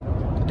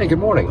Hey, good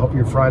morning. Hope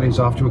your Friday's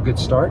off to a good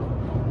start.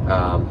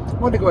 I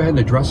wanted to go ahead and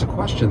address a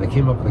question that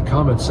came up in the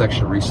comments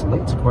section recently.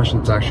 It's a question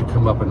that's actually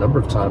come up a number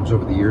of times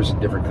over the years in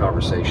different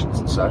conversations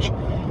and such.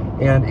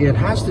 And it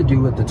has to do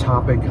with the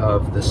topic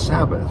of the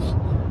Sabbath.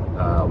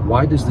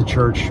 Why does the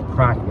church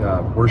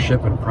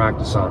worship and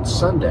practice on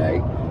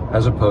Sunday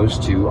as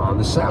opposed to on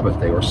the Sabbath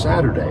day or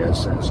Saturday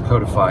as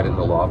codified in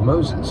the law of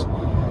Moses?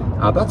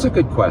 That's a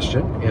good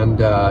question,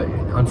 and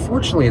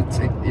unfortunately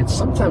it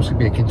sometimes can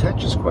be a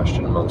contentious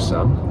question among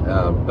some,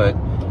 but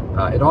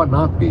it ought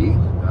not be.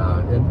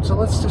 And so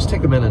let's just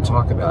take a minute and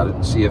talk about it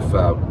and see if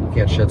we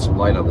can't shed some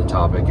light on the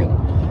topic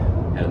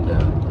and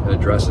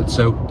address it.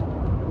 So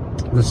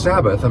the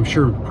Sabbath, I'm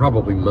sure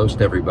probably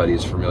most everybody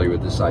is familiar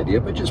with this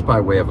idea, but just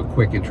by way of a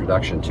quick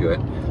introduction to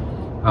it.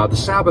 The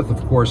Sabbath,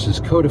 of course,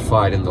 is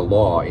codified in the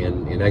law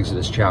in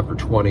Exodus chapter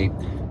 20.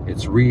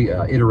 It's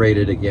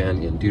reiterated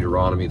again in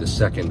Deuteronomy, the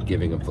second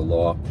giving of the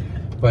law.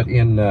 But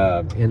in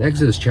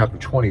Exodus chapter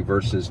 20,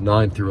 verses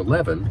 9 through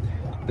 11,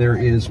 there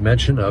is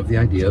mention of the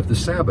idea of the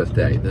Sabbath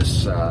day.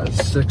 This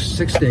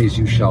six days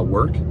you shall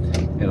work,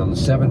 and on the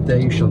seventh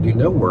day you shall do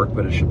no work,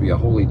 but it shall be a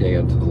holy day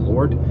unto the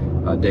Lord,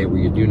 a day where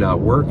you do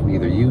not work,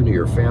 neither you nor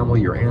your family,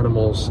 your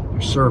animals,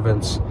 your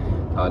servants.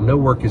 No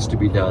work is to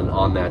be done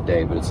on that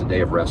day, but it's a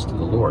day of rest to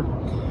the Lord.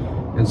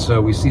 And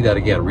so we see that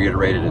again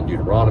reiterated in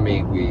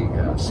Deuteronomy. We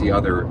see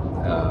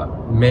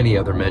many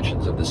other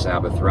mentions of the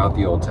Sabbath throughout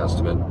the Old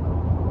Testament,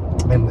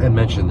 and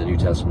mentioned in the New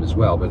Testament as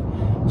well. But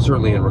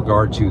certainly in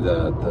regard to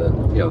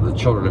the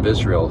children of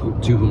Israel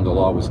to whom the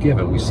law was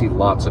given, we see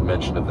lots of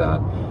mention of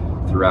that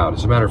throughout.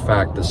 As a matter of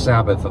fact, the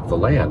Sabbath of the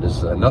land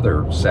is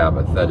another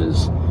Sabbath that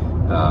is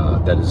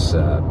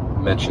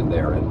mentioned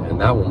there, and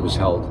that one was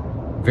held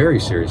very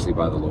seriously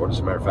by the Lord. As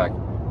a matter of fact,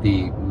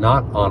 the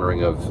not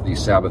honoring of the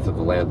Sabbath of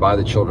the land by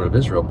the children of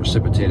Israel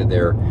precipitated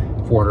their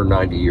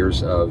 490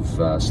 years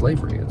of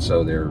slavery, and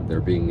so they're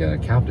being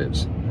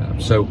captives.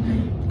 So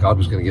God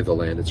was going to give the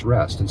land its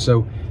rest. And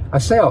so I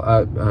say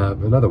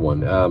another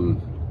one,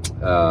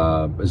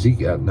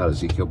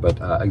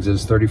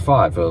 Exodus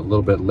 35, a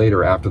little bit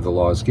later after the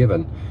law is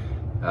given,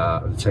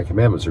 the Ten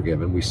Commandments are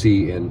given, we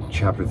see in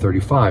chapter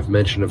 35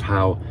 mention of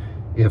how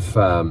if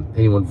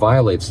anyone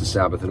violates the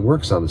Sabbath and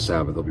works on the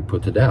Sabbath, they'll be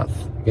put to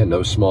death. Again,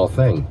 no small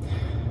thing.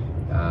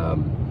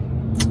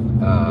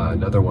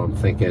 Another one, I'm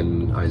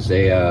thinking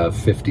Isaiah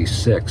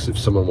 56, if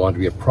someone wanted to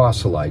be a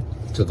proselyte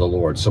to the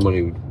Lord, someone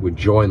who would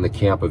join the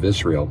camp of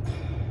Israel,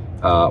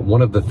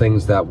 one of the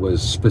things that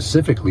was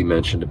specifically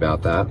mentioned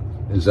about that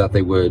is that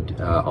they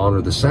would honor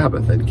the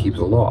Sabbath and keep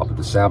the law. But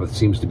the Sabbath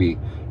seems to be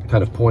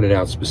kind of pointed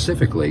out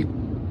specifically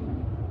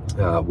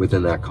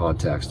within that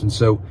context. And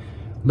so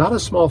not a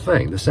small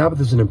thing. The Sabbath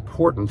is an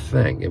important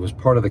thing. It was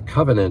part of the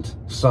covenant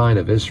sign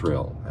of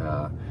Israel,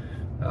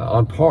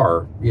 on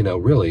par,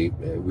 really,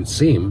 it would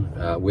seem,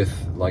 with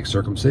like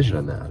circumcision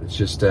and that. It's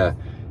just,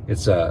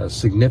 it's a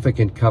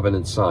significant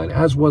covenant sign,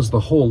 as was the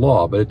whole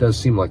law, but it does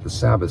seem like the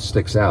Sabbath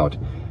sticks out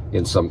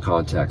in some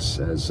contexts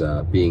as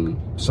being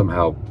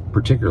somehow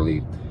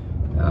particularly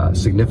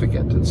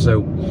significant. And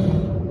so,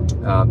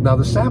 now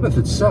the Sabbath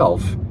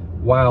itself,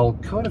 while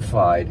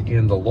codified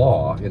in the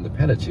law, in the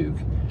Pentateuch,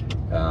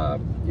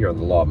 here in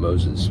the law of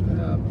Moses,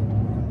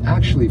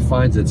 actually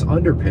finds its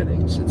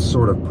underpinnings, its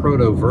sort of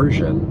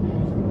proto-version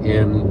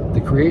in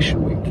the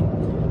creation week.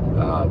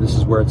 This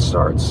is where it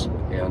starts,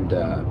 and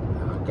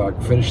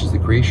God finishes the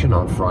creation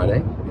on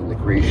Friday in the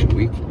creation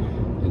week.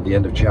 At the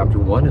end of chapter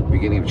 1, at the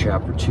beginning of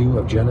chapter 2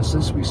 of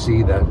Genesis, we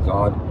see that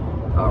God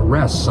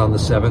rests on the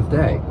seventh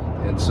day.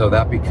 And so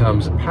that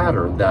becomes a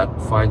pattern that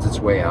finds its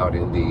way out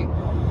in the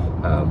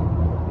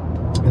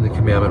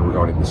commandment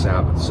regarding the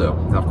Sabbath. So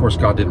now, of course,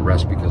 God didn't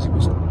rest because he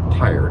was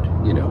tired,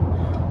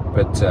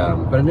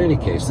 but in any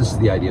case, this is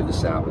the idea of the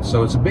Sabbath.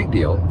 So it's a big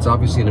deal. It's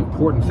obviously an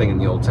important thing in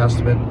the Old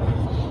Testament.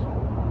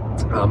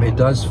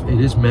 It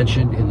is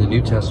mentioned in the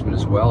New Testament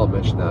as well. I'll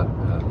mention that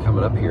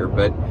coming up here.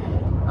 But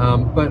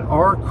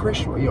our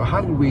Christian,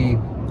 how did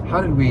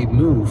we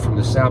move from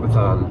the Sabbath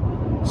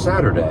on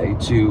Saturday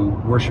to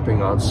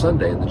worshiping on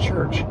Sunday in the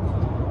church?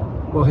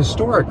 Well,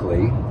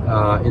 historically,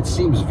 it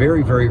seems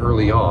very, very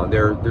early on.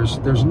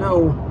 There's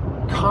no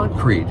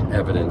concrete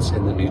evidence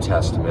in the New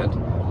Testament.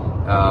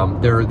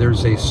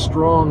 There's a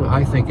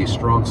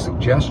strong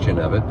suggestion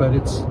of it, but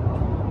it's,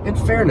 in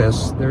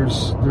fairness,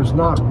 there's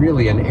not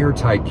really an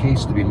airtight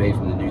case to be made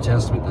from the New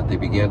Testament that they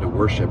began to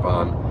worship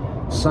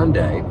on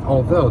Sunday,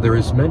 although there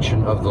is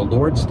mention of the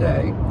Lord's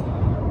Day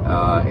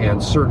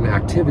and certain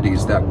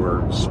activities that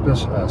were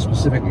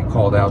specifically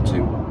called out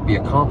to be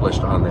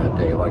accomplished on that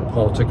day. Like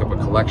Paul took up a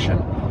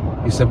collection.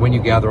 He said, when you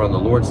gather on the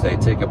Lord's Day,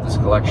 take up this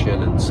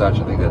collection and such.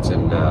 I think that's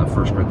in 1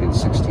 Corinthians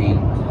 16.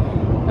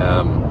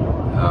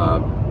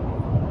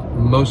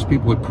 Most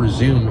people would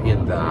presume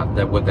in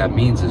that what that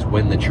means is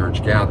when the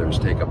church gathers,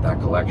 take up that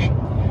collection.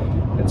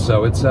 And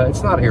so it's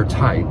not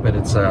airtight, but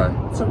it's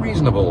a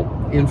reasonable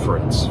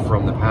inference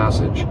from the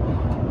passage.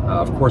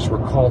 Of course,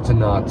 we're called to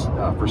not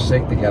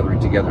forsake the gathering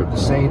together of the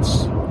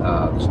saints.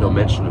 There's no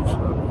mention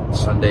of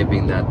Sunday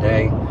being that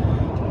day.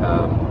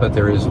 But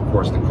there is, of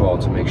course, the call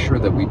to make sure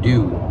that we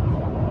do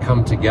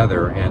come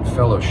together and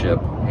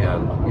fellowship.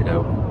 And,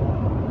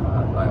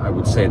 I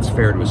would say it's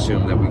fair to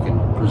assume that we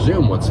can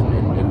presume what's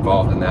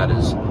involved in that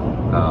is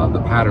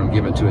the pattern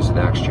given to us in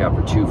Acts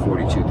chapter 2,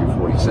 42 through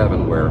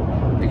 47, where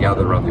they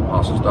gathered around the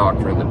apostles'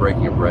 doctrine, the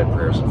breaking of bread,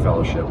 prayers, and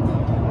fellowship.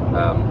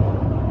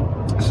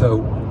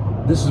 So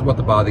this is what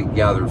the body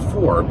gathered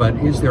for, but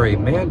is there a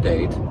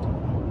mandate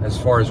as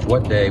far as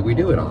what day we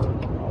do it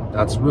on?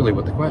 That's really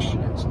what the question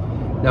is.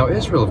 Now,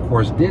 Israel, of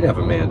course, did have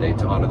a mandate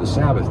to honor the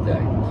Sabbath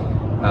day.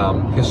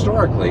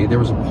 Historically, there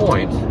was a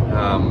point,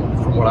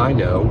 from what I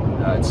know,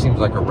 it seems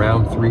like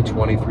around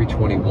 320,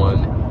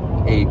 321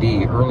 AD,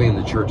 early in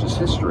the church's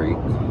history,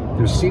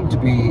 there seemed to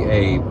be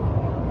a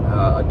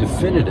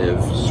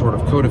definitive sort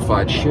of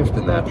codified shift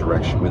in that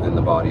direction within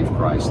the body of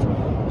Christ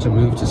to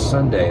move to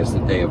Sunday as the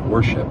day of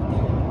worship.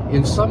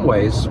 In some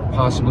ways,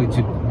 possibly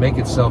to make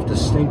itself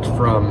distinct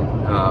from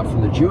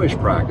the Jewish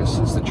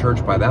practices. The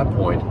church by that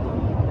point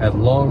had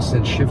long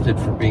since shifted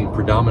from being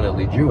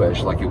predominantly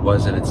Jewish, like it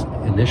was in its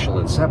initial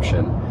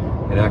inception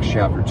in Acts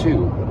chapter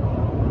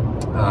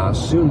 2.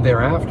 Soon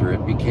thereafter,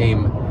 it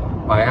became,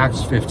 by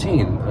Acts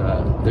 15,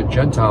 the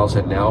Gentiles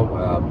had now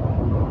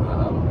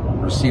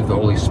received the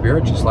Holy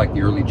Spirit, just like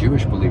the early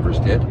Jewish believers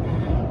did.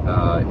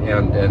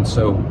 And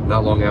so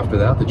not long after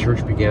that, the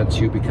church began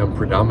to become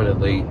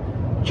predominantly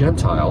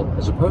Gentile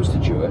as opposed to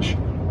Jewish.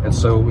 And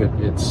so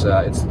it's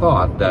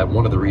thought that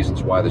one of the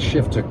reasons why the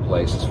shift took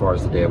place as far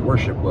as the day of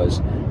worship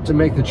was to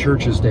make the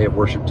church's day of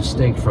worship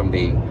distinct from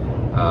the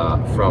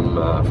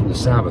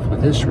Sabbath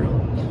with Israel.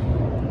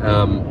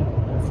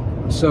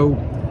 So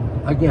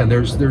again,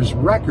 there's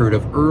record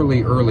of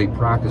early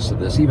practice of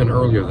this, even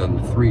earlier than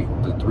the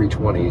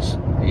 320s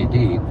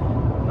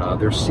AD.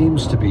 There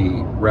seems to be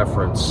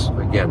reference,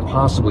 again,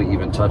 possibly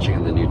even touching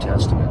in the New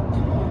Testament.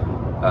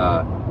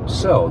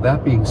 So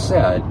that being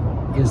said,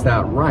 is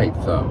that right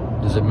though?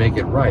 Does it make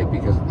it right?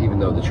 Because even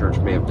though the church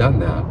may have done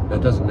that,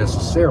 that doesn't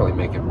necessarily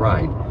make it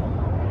right.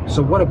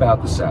 So what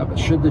about the Sabbath?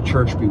 Should the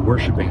church be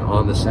worshiping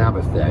on the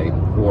Sabbath day,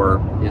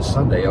 or is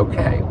Sunday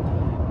okay?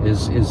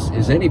 Is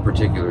any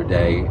particular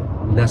day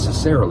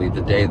necessarily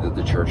the day that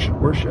the church should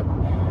worship?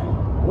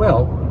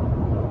 Well,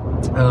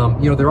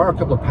 there are a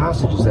couple of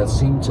passages that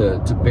seem to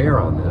bear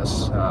on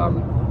this.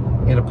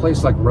 In a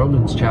place like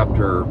Galatians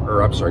chapter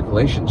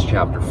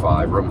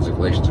 5, Romans and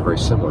Galatians are very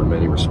similar in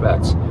many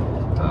respects.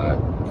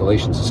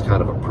 Galatians is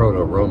kind of a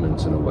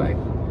proto-Romans in a way.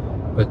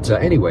 But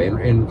anyway,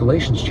 in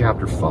Galatians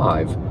chapter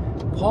 5,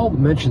 Paul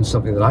mentions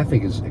something that I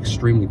think is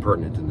extremely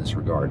pertinent in this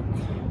regard.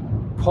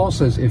 Paul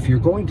says, and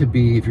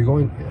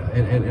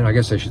I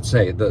guess I should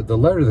say, the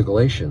letter to the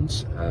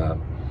Galatians,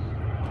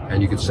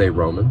 and you could say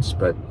Romans,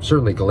 but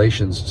certainly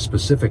Galatians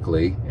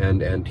specifically,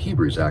 and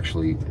Hebrews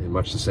actually in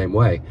much the same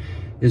way,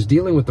 is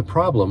dealing with the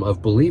problem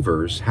of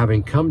believers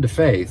having come to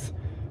faith,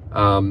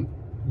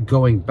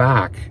 going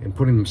back and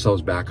putting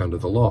themselves back under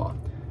the law.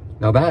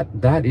 Now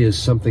that is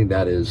something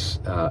that is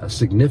a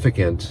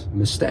significant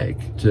mistake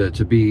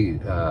to be.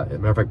 As a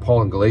matter of fact,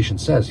 Paul in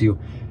Galatians says,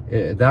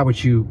 that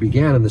which you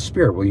began in the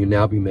Spirit, will you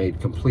now be made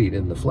complete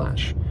in the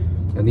flesh?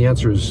 And the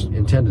answer is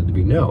intended to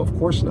be no, of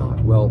course not.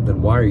 Well,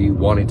 then why are you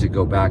wanting to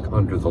go back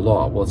under the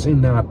law? Well, it's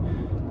in that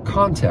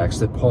context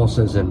that Paul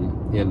says in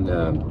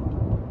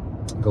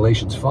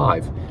Galatians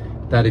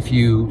 5, that if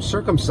you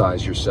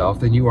circumcise yourself,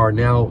 then you are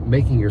now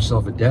making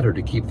yourself a debtor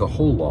to keep the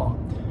whole law.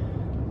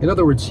 In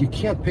other words, you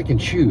can't pick and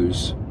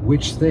choose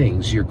which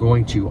things you're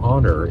going to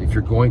honor. If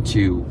you're going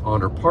to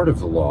honor part of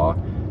the law,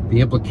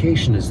 the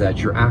implication is that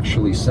you're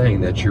actually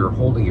saying that you're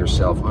holding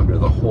yourself under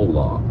the whole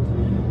law.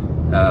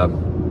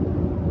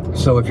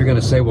 So if you're going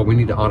to say, well, we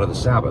need to honor the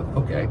Sabbath,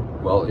 okay,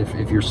 well,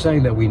 if you're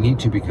saying that we need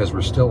to because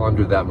we're still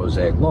under that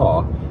Mosaic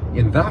law,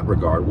 in that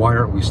regard, why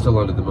aren't we still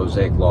under the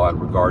Mosaic law in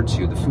regard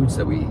to the foods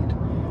that we eat,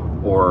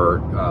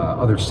 or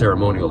other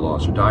ceremonial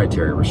laws or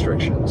dietary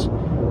restrictions?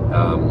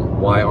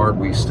 Why aren't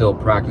we still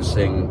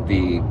practicing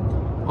the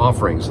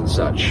offerings and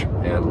such,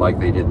 and like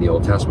they did in the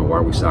Old Testament, why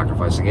aren't we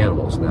sacrificing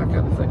animals and that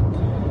kind of thing?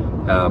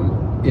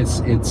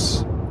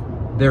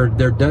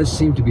 There does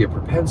seem to be a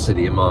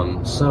propensity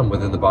among some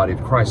within the body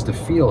of Christ to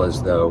feel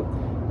as though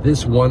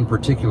this one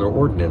particular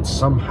ordinance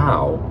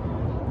somehow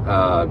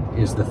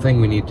is the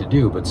thing we need to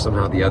do, but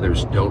somehow the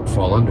others don't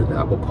fall under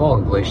that. Well, Paul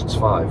in Galatians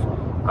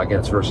 5, again,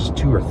 it's verses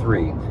 2 or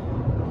 3,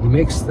 he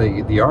makes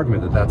the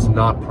argument that that's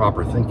not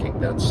proper thinking.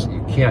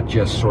 You can't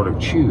just sort of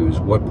choose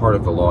what part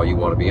of the law you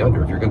want to be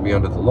under. If you're going to be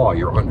under the law,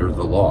 you're under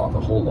the law, the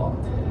whole law.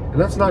 And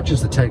that's not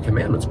just the 10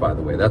 Commandments, by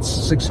the way. That's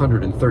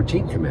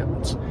 613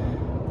 commandments,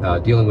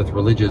 dealing with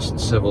religious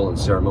and civil and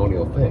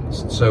ceremonial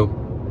things. And so,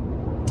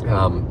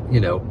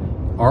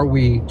 are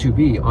we to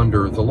be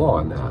under the law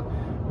in that?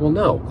 Well,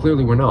 no,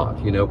 clearly we're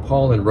not.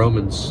 Paul in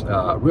Romans,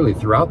 really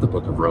throughout the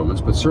book of Romans,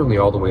 but certainly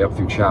all the way up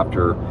through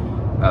chapter,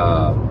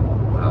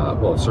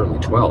 certainly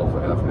 12.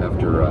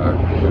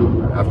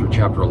 After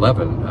chapter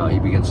 11, he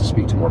begins to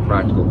speak to more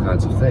practical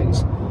kinds of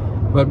things.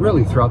 But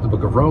really throughout the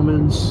book of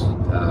Romans,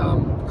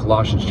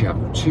 Colossians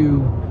chapter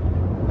 2,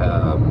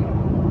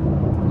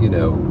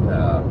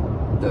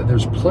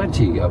 there's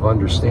plenty of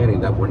understanding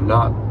that we're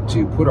not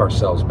to put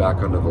ourselves back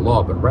under the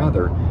law, but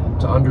rather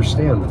to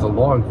understand that the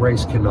law and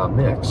grace cannot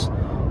mix.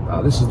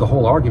 This is the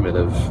whole argument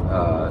of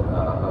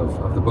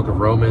the book of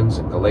Romans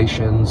and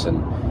Galatians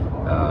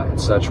and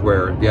such,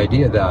 where the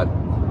idea that,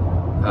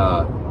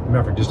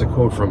 remember, just a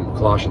quote from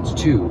Colossians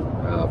 2,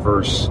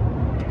 verse,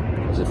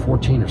 is it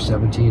 14 or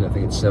 17? I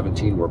think it's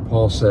 17, where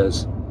Paul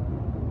says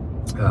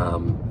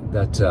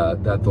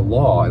that the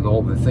law and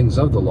all the things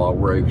of the law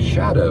were a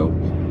shadow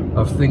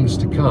of things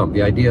to come.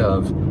 The idea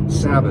of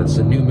Sabbaths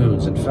and new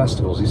moons and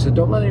festivals. He said,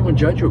 don't let anyone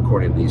judge you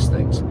according to these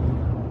things.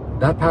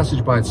 That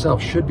passage by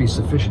itself should be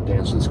sufficient to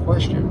answer this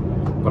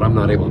question, but I'm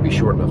not able to be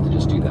short enough to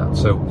just do that.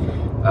 So,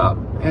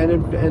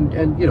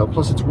 and you know,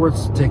 plus it's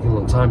worth taking a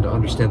little time to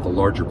understand the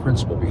larger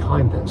principle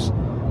behind this.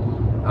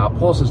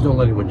 Paul says, don't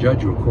let anyone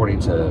judge you according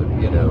to,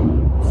 you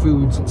know,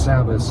 foods and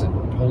Sabbaths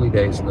and holy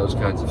days and those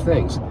kinds of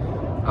things,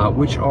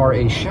 which are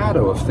a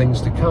shadow of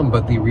things to come,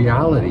 but the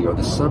reality or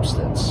the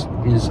substance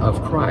is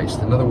of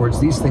Christ. In other words,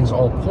 these things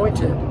all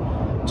pointed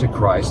to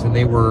Christ, and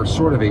they were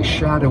sort of a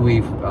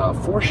shadowy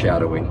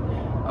foreshadowing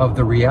of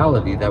the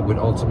reality that would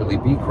ultimately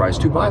be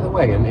Christ, who, by the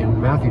way,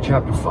 in Matthew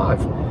chapter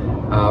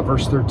 5,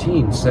 verse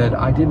 13, said,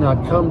 I did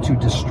not come to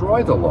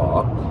destroy the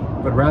law,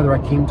 but rather I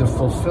came to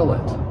fulfill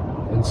it.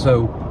 And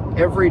so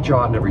every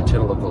jot and every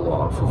tittle of the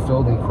law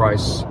fulfilled in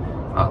Christ's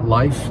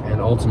life and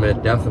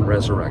ultimate death and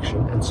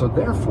resurrection. And so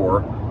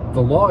therefore,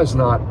 the law is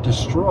not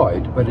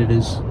destroyed, but it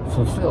is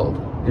fulfilled.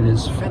 It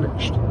is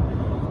finished.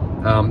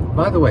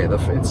 By the way,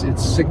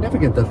 it's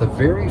significant that the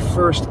very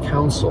first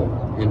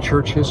council in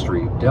church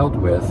history dealt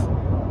with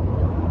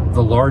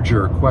the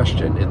larger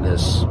question in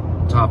this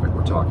topic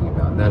we're talking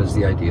about, and that is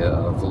the idea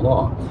of the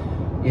law.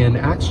 In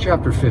Acts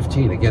chapter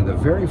 15, again, the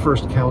very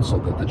first council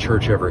that the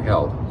church ever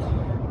held,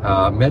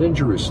 met in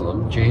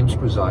Jerusalem. James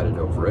presided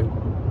over it.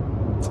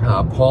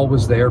 Paul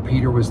was there,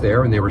 Peter was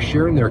there, and they were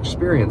sharing their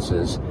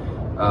experiences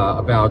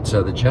about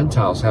the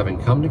Gentiles having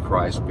come to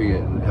Christ,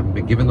 having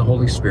been given the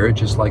Holy Spirit,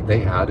 just like they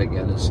had,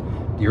 again, as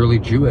the early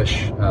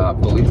Jewish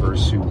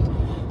believers who,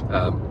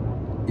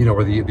 you know,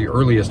 were the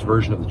earliest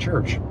version of the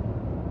church,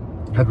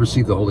 had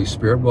received the Holy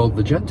Spirit. Well,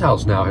 the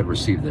Gentiles now had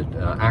received it.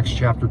 Acts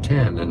chapter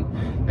 10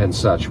 and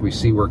such, we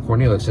see where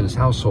Cornelius and his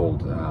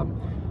household,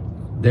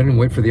 they didn't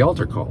wait for the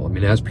altar call. I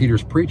mean, as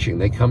Peter's preaching,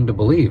 they come to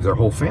believe, their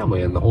whole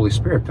family, and the Holy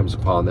Spirit comes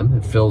upon them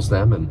and fills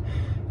them,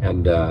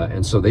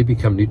 and so they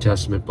become New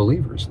Testament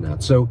believers in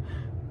that. So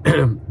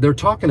they're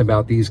talking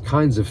about these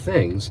kinds of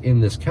things in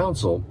this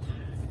council,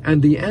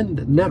 and the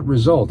end net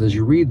result, as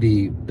you read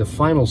the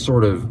final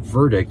sort of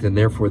verdict, and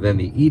therefore then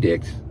the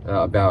edict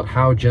about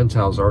how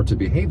Gentiles are to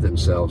behave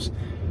themselves,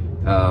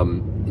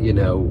 you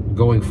know,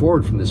 going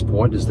forward from this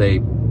point, as they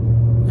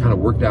kind of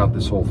worked out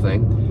this whole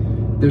thing,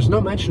 there's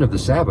no mention of the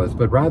Sabbath,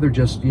 but rather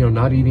just, you know,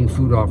 not eating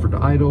food offered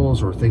to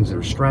idols or things that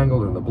are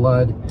strangled in the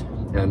blood,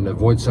 and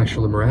avoid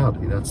sexual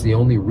immorality. That's the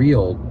only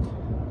real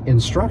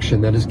instruction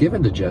that is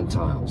given to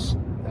Gentiles.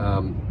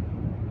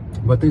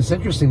 But it's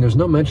interesting, there's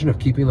no mention of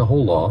keeping the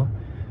whole law.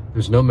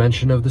 There's no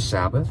mention of the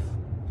Sabbath.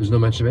 There's no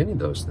mention of any of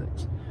those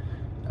things.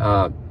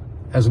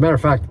 As a matter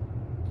of fact,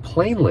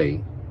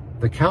 plainly,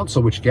 the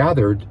council which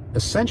gathered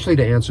essentially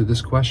to answer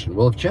this question,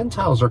 well, if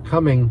Gentiles are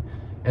coming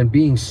and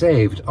being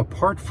saved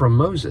apart from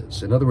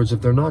Moses, in other words,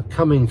 if they're not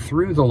coming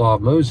through the law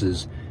of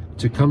Moses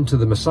to come to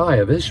the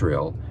Messiah of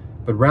Israel,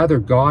 but rather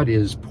God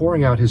is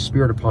pouring out his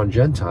Spirit upon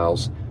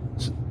Gentiles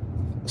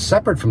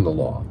separate from the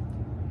law,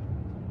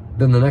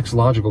 then the next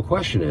logical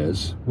question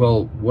is,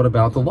 well, what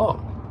about the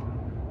law?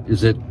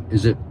 Is it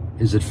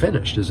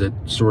finished? Is it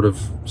sort of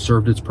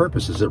served its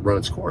purpose? Has it run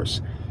its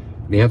course?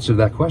 And the answer to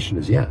that question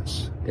is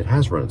yes. It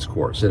has run its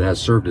course. It has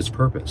served its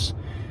purpose.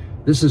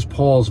 This is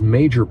Paul's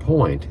major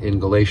point in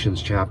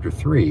Galatians chapter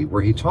 3,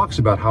 where he talks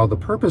about how the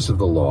purpose of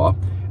the law,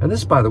 and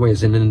this, by the way,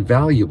 is an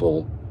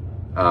invaluable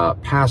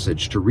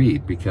passage to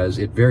read because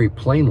it very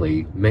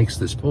plainly makes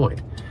this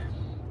point.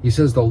 He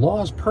says the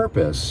law's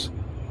purpose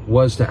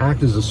was to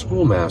act as a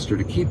schoolmaster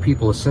to keep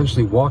people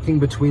essentially walking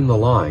between the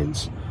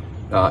lines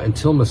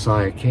until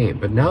Messiah came.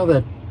 But now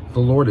that the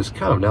Lord has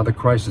come, now that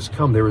Christ has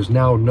come, there is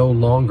now no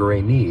longer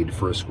a need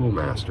for a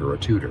schoolmaster or a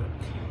tutor.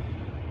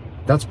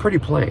 That's pretty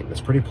plain. That's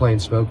pretty plain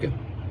spoken.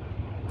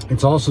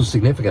 It's also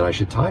significant, I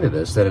should tie to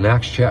this, that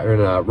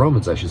in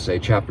Romans, I should say,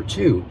 chapter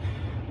 2,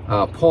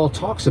 Paul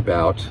talks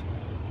about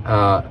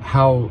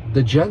how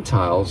the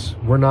Gentiles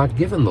were not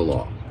given the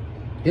law.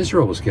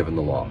 Israel was given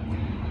the law.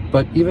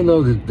 But even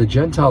though the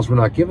Gentiles were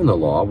not given the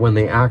law, when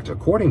they act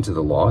according to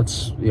the law,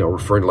 it's, you know,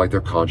 referring to like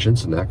their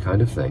conscience and that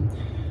kind of thing.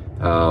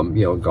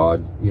 You know,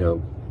 God, you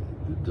know,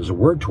 there's a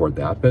word toward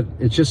that, but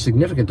it's just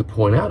significant to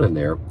point out in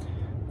there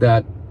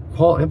that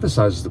Paul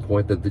emphasizes the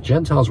point that the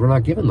Gentiles were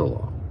not given the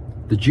law.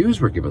 The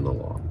Jews were given the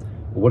law.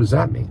 Well, what does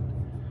that mean?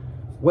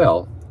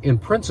 Well, in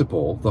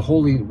principle, the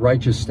holy,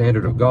 righteous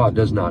standard of God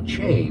does not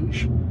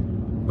change,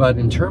 but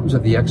in terms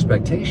of the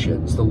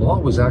expectations, the law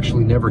was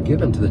actually never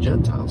given to the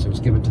Gentiles. It was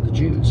given to the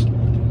Jews.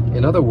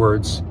 In other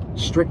words,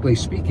 strictly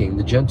speaking,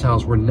 the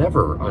Gentiles were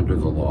never under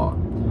the law,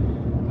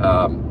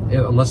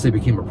 unless they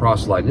became a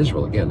proselyte in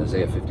Israel, again,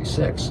 Isaiah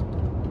 56.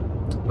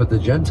 but the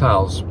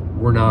Gentiles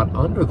were not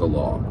under the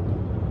law.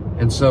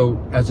 And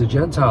so as a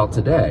Gentile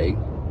today,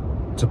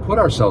 to put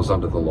ourselves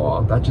under the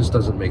law, that just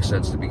doesn't make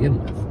sense to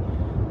begin with.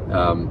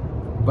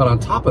 But on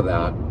top of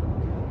that,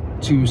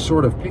 to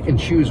sort of pick and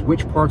choose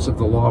which parts of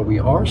the law we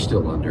are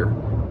still under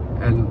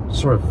and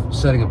sort of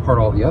setting apart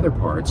all the other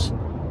parts,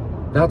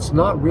 that's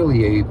not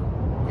really a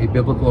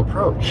biblical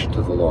approach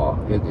to the law.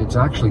 It's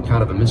actually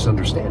kind of a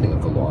misunderstanding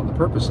of the law and the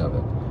purpose of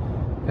it.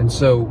 And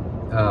so,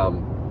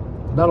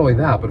 not only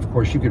that, but of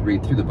course you could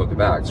read through the book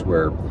of Acts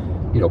where,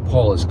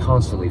 Paul is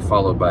constantly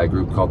followed by a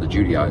group called the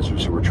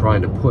Judaizers who were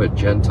trying to put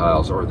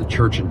Gentiles, or the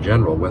church in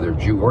general, whether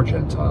Jew or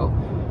Gentile,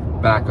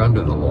 back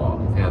under the law.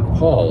 And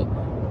Paul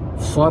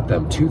fought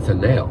them tooth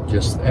and nail,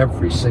 just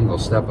every single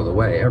step of the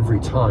way. Every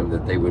time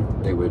that they would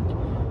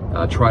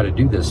try to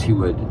do this, he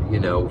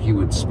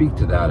would speak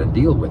to that and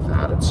deal with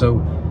that. And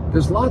so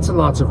there's lots and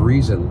lots of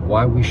reason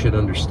why we should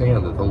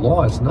understand that the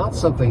law is not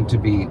something to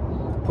be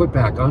put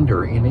back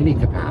under in any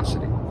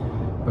capacity,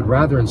 but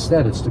rather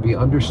instead it's to be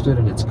understood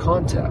in its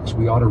context.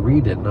 We ought to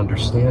read it and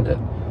understand it,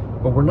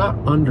 but we're not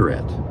under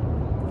it.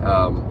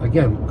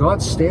 Again,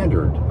 God's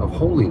standard of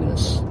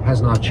holiness has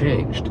not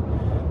changed.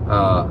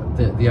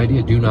 The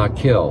idea do not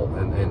kill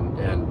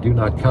and do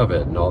not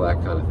covet and all that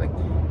kind of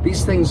thing.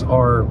 These things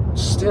are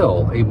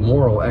still a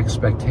moral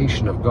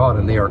expectation of God,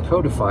 and they are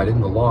codified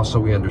in the law so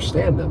we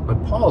understand them.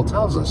 But Paul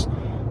tells us,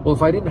 well,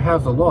 if I didn't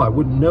have the law, I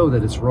wouldn't know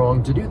that it's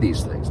wrong to do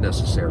these things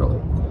necessarily.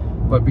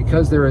 But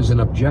because there is an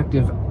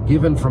objective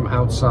given from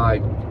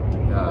outside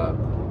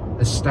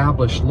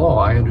established law,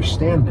 I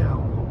understand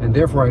now. And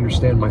therefore I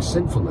understand my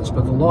sinfulness.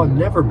 But the law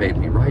never made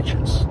me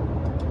righteous.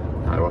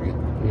 I don't get,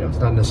 it's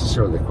not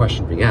necessarily the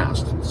question being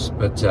asked.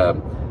 But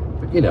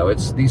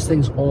it's these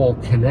things all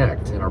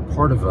connect and are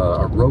part of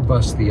a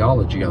robust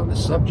theology on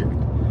this subject.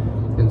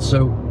 And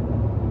so,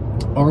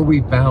 are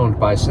we bound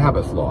by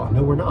Sabbath law?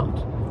 No, we're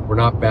not. We're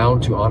not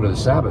bound to honor the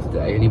Sabbath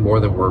day any more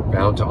than we're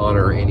bound to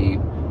honor any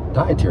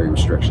dietary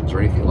restrictions or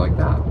anything like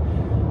that.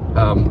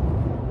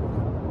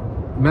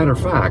 Matter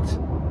of fact,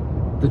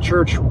 the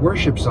church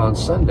worships on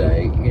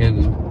Sunday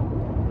in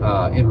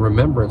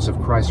remembrance of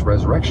Christ's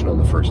resurrection on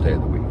the first day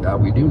of the week. Now,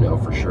 we do know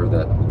for sure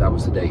that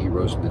was the day he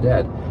rose from the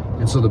dead.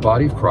 And so the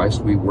body of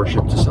Christ, we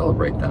worship to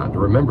celebrate that, to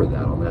remember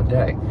that on that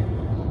day.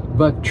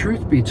 But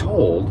truth be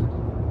told,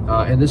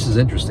 and this is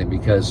interesting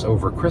because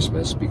over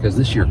Christmas, because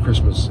this year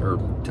Christmas, or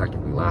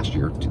technically last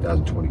year,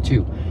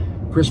 2022,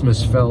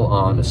 Christmas fell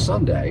on a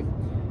Sunday,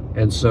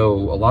 and so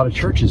a lot of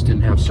churches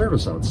didn't have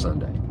service on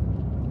Sunday.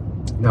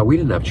 Now, we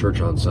didn't have church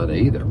on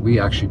Sunday either. We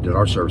actually did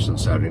our service on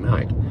Saturday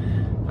night.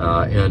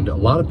 And a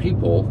lot of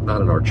people,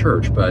 not in our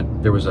church,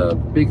 but there was a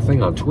big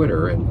thing on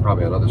Twitter and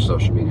probably on other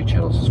social media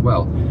channels as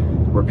well,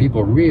 where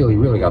people really,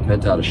 really got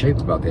bent out of shape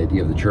about the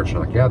idea of the church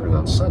not gathering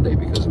on Sunday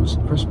because it was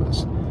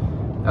Christmas.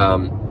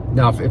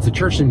 Now, if the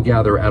church didn't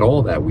gather at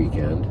all that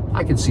weekend,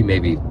 I could see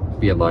maybe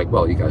being like,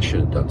 well, you guys should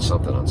have done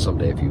something on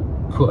Sunday if you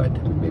could.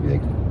 Maybe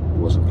it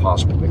wasn't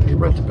possible. Maybe they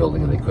rent a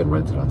building and they couldn't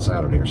rent it on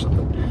Saturday or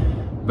something.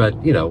 But,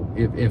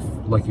 if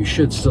like you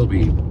should still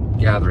be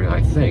gathering,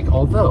 I think,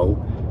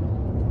 although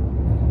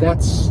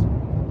that's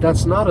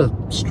not a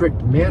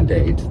strict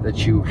mandate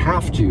that you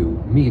have to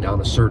meet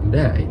on a certain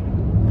day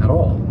at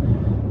all.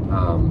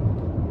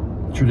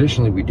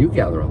 Traditionally, we do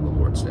gather on the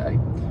Lord's Day,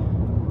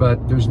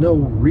 but there's no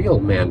real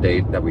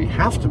mandate that we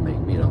have to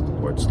meet on the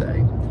Lord's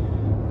Day.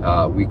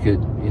 We could,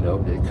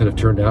 it could have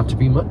turned out to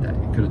be Monday.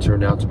 It could have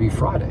turned out to be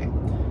Friday.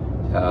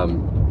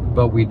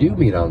 But we do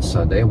meet on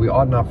Sunday, and we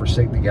ought not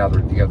forsake the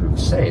gathering together of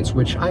the saints,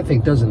 which I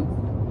think doesn't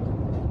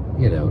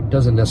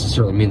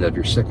necessarily mean that if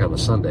you're sick on a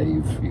Sunday,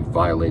 you've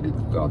violated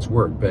God's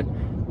word. But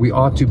we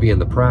ought to be in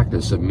the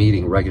practice of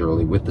meeting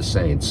regularly with the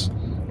saints.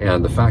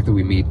 And the fact that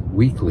we meet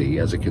weekly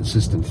as a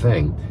consistent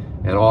thing,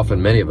 and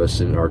often many of us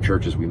in our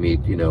churches, we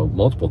meet,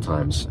 multiple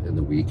times in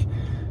the week.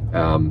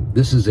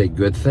 This is a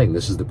good thing.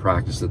 This is the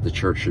practice that the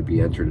church should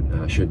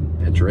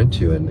enter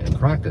into and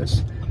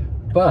practice.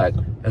 But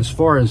as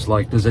far as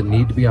does it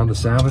need to be on the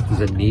Sabbath? Does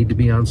it need to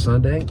be on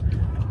Sunday?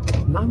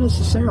 Not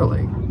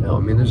necessarily.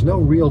 No, there's no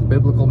real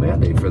biblical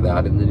mandate for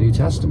that in the New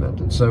Testament.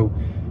 And so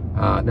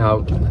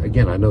now,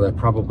 again, I know that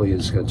probably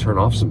is going to turn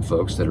off some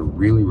folks that are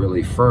really,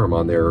 really firm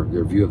on their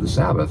view of the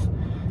Sabbath.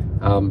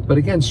 But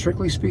again,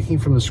 strictly speaking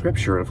from the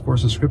Scripture, and of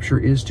course the Scripture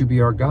is to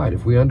be our guide.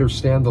 If we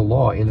understand the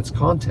law in its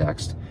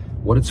context,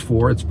 what it's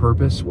for, its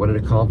purpose, what it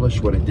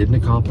accomplished, what it didn't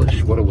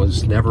accomplish, what it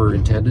was never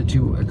intended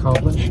to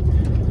accomplish,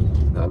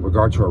 in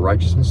regard to our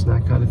righteousness and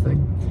that kind of thing,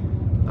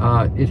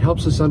 it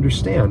helps us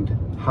understand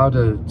how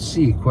to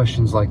see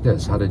questions like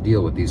this, how to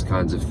deal with these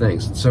kinds of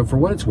things. And so for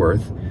what it's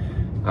worth,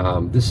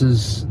 this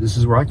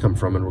is where I come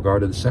from in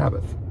regard to the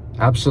Sabbath.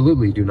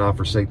 Absolutely do not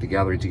forsake the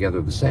gathering together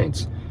of the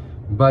saints.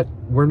 But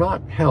we're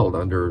not held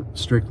under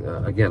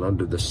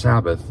under the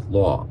Sabbath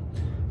law.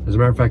 As a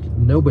matter of fact,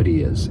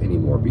 nobody is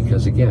anymore,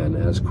 because again,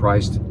 as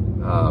Christ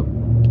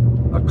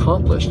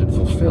accomplished and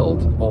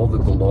fulfilled all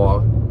that the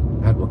law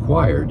had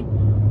required,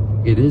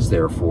 it is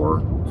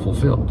therefore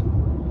fulfilled.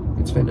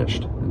 It's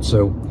finished. And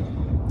so,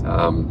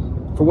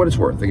 for what it's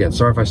worth, again,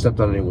 sorry if I stepped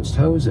on anyone's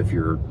toes. If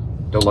you're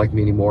don't like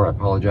me anymore. I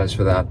apologize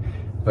for that.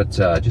 But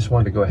just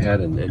wanted to go ahead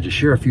and just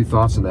share a few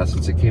thoughts on that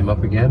since it came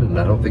up again, and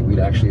I don't think we'd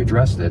actually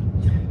addressed it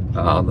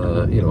on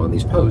on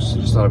these posts. I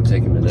just thought I would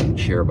take a minute and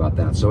share about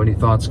that. So any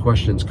thoughts,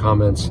 questions,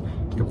 comments,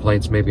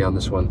 complaints maybe on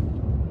this one,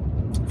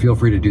 feel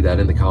free to do that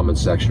in the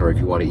comments section, or if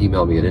you want to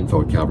email me at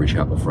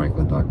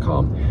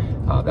info@calvarychapelfranklin.com,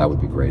 that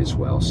would be great as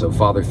well. So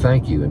Father,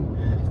 thank you,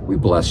 and we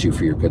bless you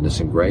for your goodness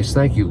and grace.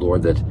 Thank you,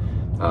 Lord, that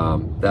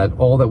that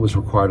all that was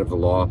required of the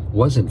law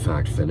was in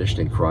fact finished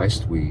in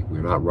Christ. We're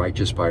not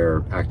righteous by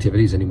our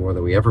activities any more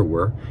than we ever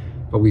were,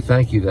 but we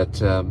thank you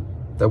that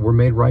that we're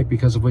made right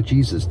because of what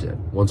Jesus did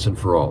once and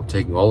for all,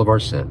 taking all of our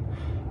sin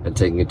and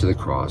taking it to the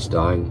cross,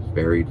 dying,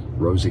 buried,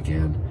 rose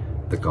again,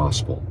 the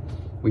gospel.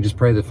 We just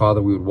pray that,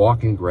 Father, we would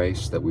walk in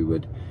grace, that we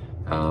would,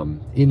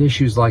 in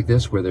issues like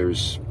this where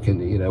there's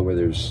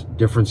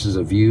differences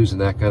of views and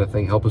that kind of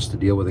thing, help us to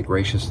deal with it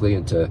graciously,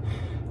 and to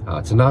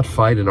not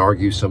fight and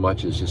argue so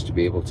much as just to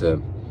be able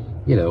to,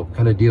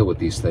 kind of deal with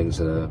these things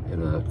in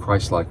a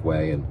Christ-like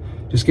way, and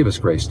just give us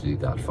grace to do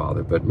that,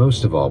 Father. But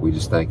most of all, we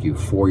just thank you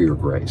for your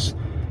grace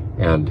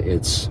and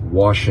its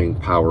washing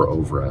power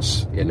over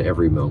us in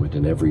every moment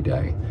and every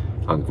day.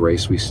 On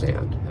grace we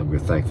stand, and we're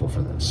thankful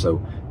for this.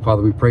 So,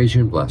 Father, we praise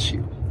you and bless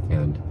you,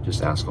 and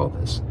just ask all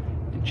this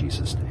in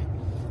Jesus' name.